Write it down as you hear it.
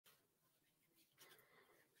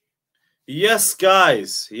Yes,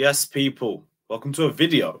 guys. Yes, people. Welcome to a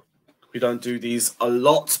video. We don't do these a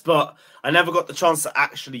lot, but I never got the chance to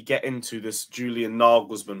actually get into this Julian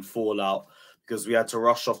Naglesmann fallout because we had to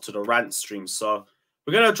rush off to the rant stream. So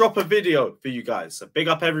we're going to drop a video for you guys. So big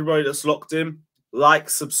up everybody that's locked in. Like,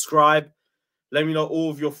 subscribe. Let me know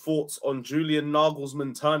all of your thoughts on Julian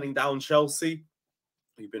Naglesmann turning down Chelsea.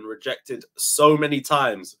 We've been rejected so many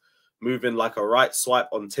times, moving like a right swipe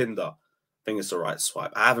on Tinder. I think it's the right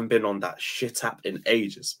swipe. I haven't been on that shit app in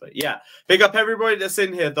ages. But yeah, big up everybody that's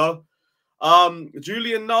in here, though.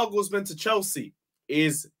 Julian Naglesmann to Chelsea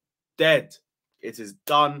is dead. It is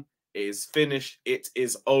done. It is finished. It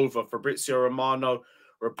is over. Fabrizio Romano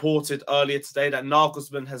reported earlier today that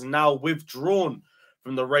Naglesmann has now withdrawn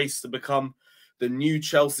from the race to become the new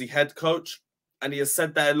Chelsea head coach. And he has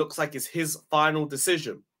said that it looks like it's his final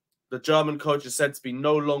decision. The German coach is said to be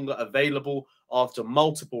no longer available after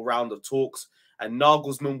multiple rounds of talks, and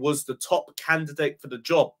Naglesmann was the top candidate for the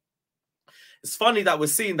job. It's funny that we're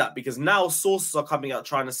seeing that because now sources are coming out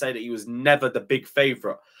trying to say that he was never the big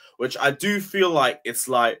favourite, which I do feel like it's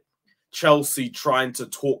like Chelsea trying to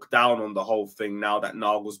talk down on the whole thing now that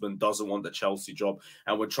Naglesmann doesn't want the Chelsea job,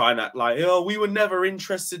 and we're trying to like, oh, we were never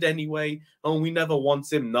interested anyway. Oh, we never want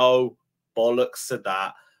him. No, bollocks to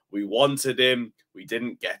that. We wanted him. We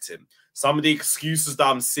didn't get him. Some of the excuses that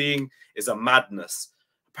I'm seeing is a madness.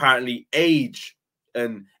 Apparently, age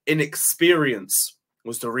and inexperience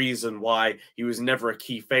was the reason why he was never a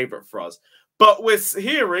key favourite for us. But we're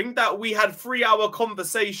hearing that we had 3-hour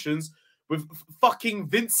conversations with fucking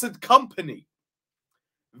Vincent Kompany.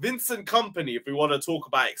 Vincent Kompany, if we want to talk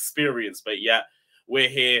about experience. But yet, we're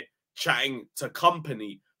here chatting to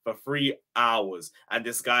Kompany for 3 hours. And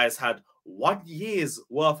this guy has had 1 year's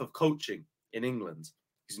worth of coaching in England.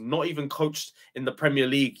 He's not even coached in the Premier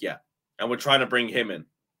League yet. And we're trying to bring him in.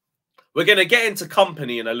 We're going to get into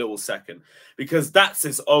Kompany in a little second because that's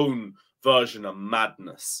his own version of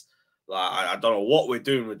madness. Like, I don't know what we're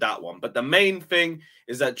doing with that one. But the main thing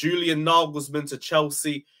is that Julian Naglesmann to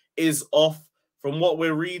Chelsea is off. From what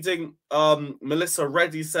we're reading, Melissa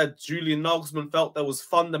Reddy said Julian Naglesmann felt there was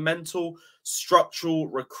fundamental, structural,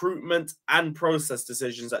 recruitment and process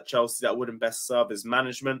decisions at Chelsea that wouldn't best serve his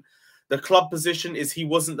management. The club position is he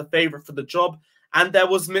wasn't the favourite for the job and there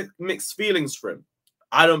was mixed feelings for him.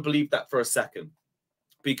 I don't believe that for a second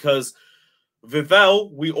because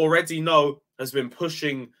Vivell, we already know, has been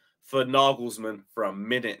pushing for Naglesmann for a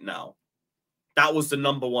minute now. That was the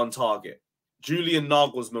 #1 target. Julian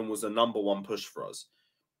Naglesmann was the #1 push for us.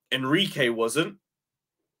 Enrique wasn't.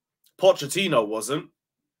 Pochettino wasn't.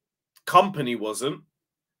 Kompany wasn't.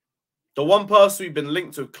 The one person we've been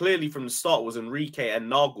linked to clearly from the start was Enrique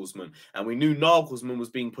and Naglesmann. And we knew Naglesmann was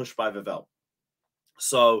being pushed by Vivell.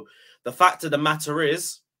 So the fact of the matter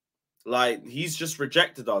is, like, he's just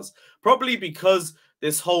rejected us. Probably because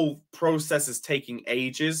this whole process is taking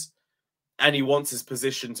ages and he wants his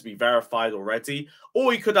position to be verified already.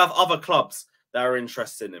 Or he could have other clubs that are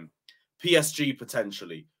interested in him. PSG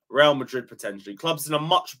potentially. Real Madrid potentially. Clubs in a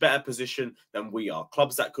much better position than we are.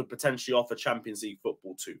 Clubs that could potentially offer Champions League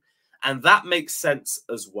football too. And that makes sense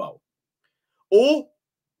as well. Or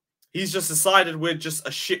he's just decided we're just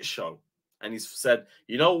a shit show. And he's said,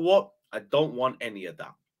 you know what? I don't want any of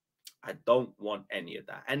that. I don't want any of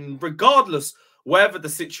that. And regardless, wherever the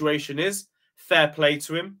situation is, fair play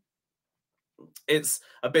to him. It's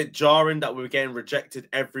a bit jarring that we're getting rejected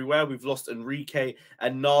everywhere. We've lost Enrique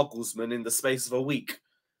and Naglesmann in the space of a week.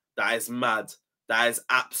 That is mad. That is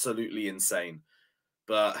absolutely insane.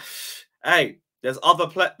 But hey, there's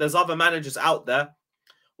other managers out there.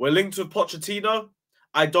 We're linked with Pochettino.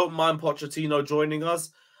 I don't mind Pochettino joining us.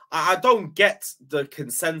 I don't get the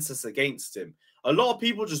consensus against him. A lot of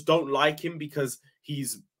people just don't like him because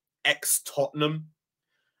he's ex-Tottenham.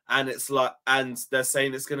 And it's like, and they're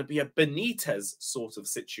saying it's going to be a Benitez sort of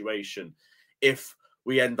situation if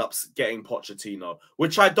we end up getting Pochettino,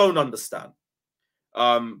 which I don't understand.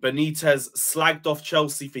 Benitez slagged off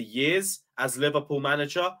Chelsea for years as Liverpool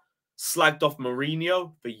manager, slagged off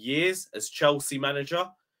Mourinho for years as Chelsea manager,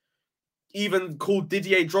 even called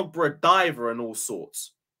Didier Drogba a diver and all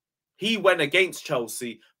sorts. He went against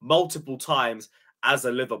Chelsea multiple times as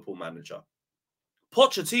a Liverpool manager.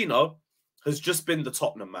 Pochettino has just been the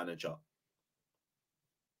Tottenham manager.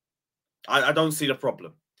 I don't see the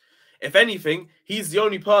problem. If anything, he's the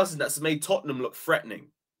only person that's made Tottenham look threatening.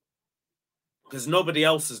 Because nobody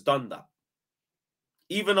else has done that.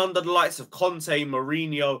 Even under the likes of Conte,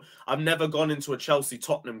 Mourinho, I've never gone into a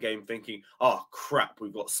Chelsea-Tottenham game thinking, oh, crap,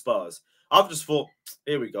 we've got Spurs. I've just thought,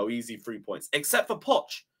 here we go, easy 3 points. Except for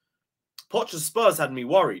Poch. Poch's Spurs had me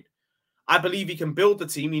worried. I believe he can build the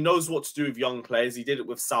team. He knows what to do with young players. He did it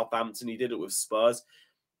with Southampton. He did it with Spurs.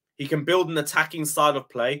 He can build an attacking style of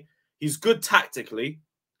play. He's good tactically.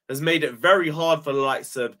 Has made it very hard for the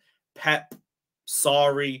likes of Pep,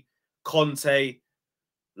 Sarri, Conte,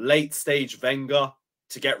 late stage Wenger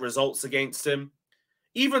to get results against him.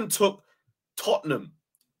 Even took Tottenham,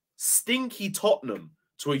 stinky Tottenham,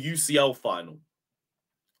 to a UCL final.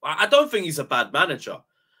 I don't think he's a bad manager.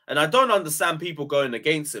 And I don't understand people going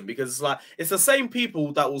against him, because it's like, it's the same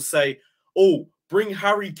people that will say, oh, bring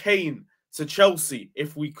Harry Kane to Chelsea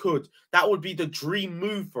if we could. That would be the dream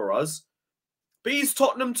move for us. But he's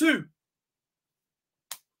Tottenham too.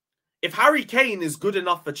 If Harry Kane is good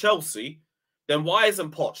enough for Chelsea, then why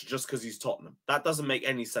isn't Poch just because he's Tottenham? That doesn't make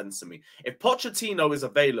any sense to me. If Pochettino is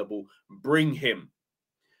available, bring him.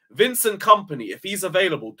 Vincent Kompany, if he's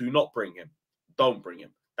available, do not bring him. Don't bring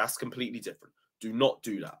him. That's completely different. Do not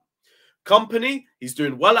do that. Kompany, he's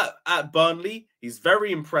doing well at Burnley. He's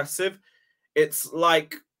very impressive. It's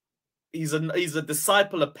like he's a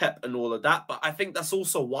disciple of Pep and all of that, but I think that's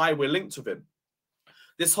also why we're linked with him.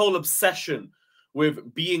 This whole obsession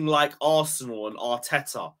with being like Arsenal and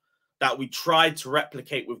Arteta that we tried to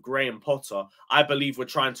replicate with Graham Potter, I believe we're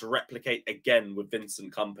trying to replicate again with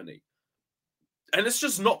Vincent Kompany. And it's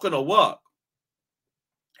just not going to work.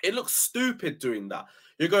 It looks stupid doing that.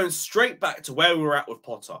 You're going straight back to where we were at with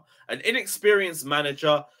Potter. An inexperienced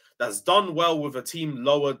manager that's done well with a team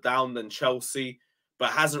lower down than Chelsea,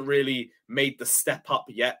 but hasn't really made the step up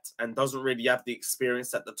yet and doesn't really have the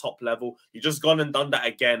experience at the top level. You've just gone and done that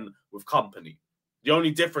again with Kompany. The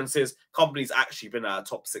only difference is Kompany's actually been at a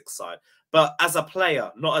top 6 side. But as a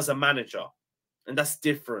player, not as a manager. And that's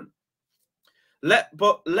different. Let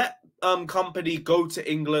Kompany go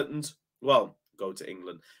to England. Well, go to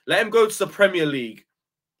England. Let him go to the Premier League.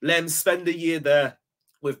 Let him spend a year there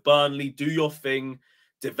with Burnley. Do your thing.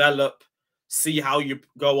 Develop. See how you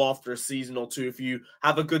go after a season or two. If you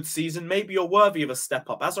have a good season, maybe you're worthy of a step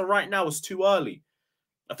up. As of right now, it's too early.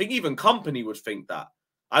 I think even Kompany would think that.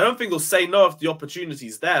 I don't think he'll say no if the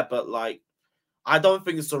opportunity's there, but like, I don't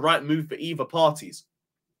think it's the right move for either parties.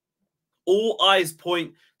 All eyes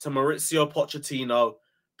point to Mauricio Pochettino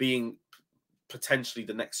being potentially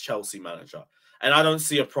the next Chelsea manager. And I don't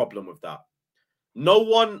see a problem with that.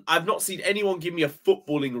 I've not seen anyone give me a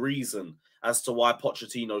footballing reason as to why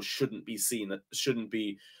Pochettino shouldn't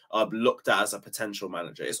be looked at as a potential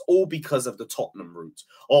manager. It's all because of the Tottenham route.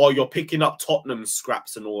 Or you're picking up Tottenham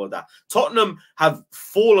scraps and all of that. Tottenham have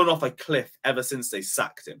fallen off a cliff ever since they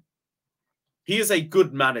sacked him. He is a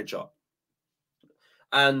good manager.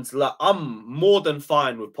 And like, I'm more than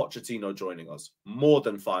fine with Pochettino joining us. More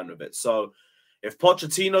than fine with it. So if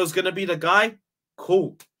Pochettino's going to be the guy,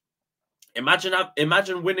 cool.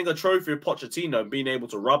 Imagine winning a trophy with Pochettino and being able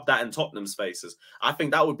to rub that in Tottenham's faces. I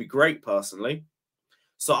think that would be great, personally.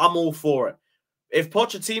 So I'm all for it. If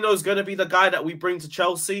Pochettino is going to be the guy that we bring to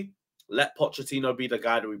Chelsea, let Pochettino be the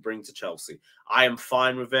guy that we bring to Chelsea. I am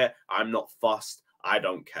fine with it. I'm not fussed. I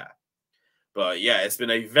don't care. But yeah, it's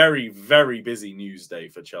been a very, very busy news day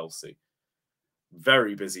for Chelsea.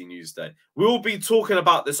 Very busy news day. We will be talking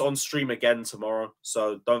about this on stream again tomorrow.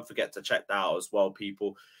 So don't forget to check that out as well,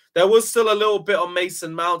 people. There was still a little bit on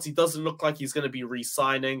Mason Mount. He doesn't look like he's going to be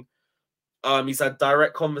re-signing. He's had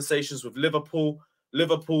direct conversations with Liverpool.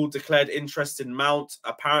 Liverpool declared interest in Mount.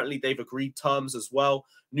 Apparently, they've agreed terms as well.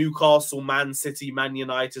 Newcastle, Man City, Man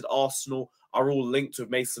United, Arsenal are all linked with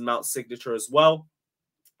Mason Mount's signature as well.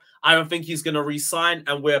 I don't think he's going to re-sign,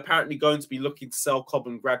 and we're apparently going to be looking to sell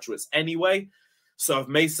Cobham graduates anyway. So if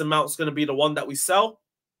Mason Mount's going to be the one that we sell,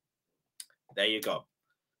 there you go.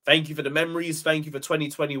 Thank you for the memories. Thank you for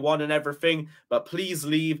 2021 and everything. But please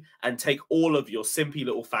leave and take all of your simpy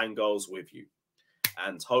little fangirls with you.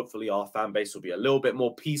 And hopefully our fan base will be a little bit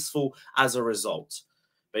more peaceful as a result.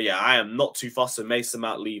 But yeah, I am not too fussed with Mason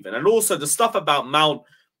Mount leaving. And also the stuff about Mount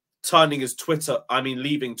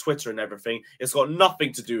leaving Twitter and everything, it's got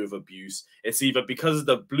nothing to do with abuse. It's either because of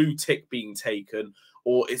the blue tick being taken,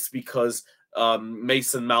 or it's because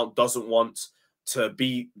Mason Mount doesn't want to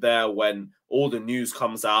be there when all the news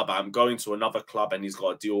comes out about I'm going to another club and he's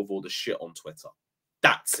got to deal with all the shit on Twitter.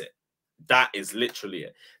 That's it. That is literally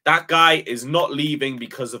it. That guy is not leaving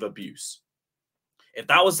because of abuse. If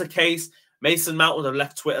that was the case, Mason Mount would have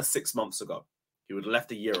left Twitter 6 months ago. He would have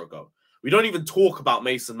left a year ago. We don't even talk about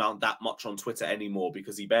Mason Mount that much on Twitter anymore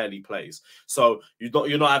because he barely plays. So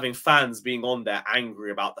you're not having fans being on there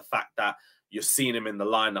angry about the fact that you're seeing him in the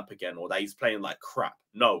lineup again or that he's playing like crap.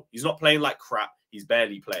 No, he's not playing like crap. He's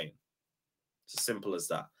barely playing. It's as simple as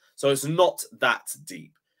that. So it's not that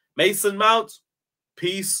deep. Mason Mount,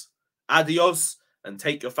 peace, adios, and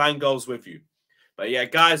take your fangirls with you. But yeah,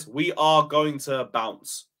 guys, we are going to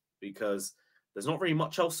bounce because there's not really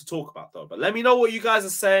much else to talk about, though. But let me know what you guys are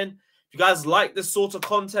saying. If you guys like this sort of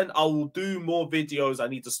content, I will do more videos. I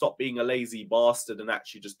need to stop being a lazy bastard and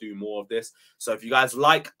actually just do more of this. So if you guys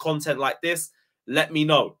like content like this, let me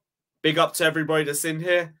know. Big up to everybody that's in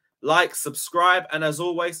here. Like, subscribe, and as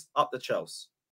always, up the Chels.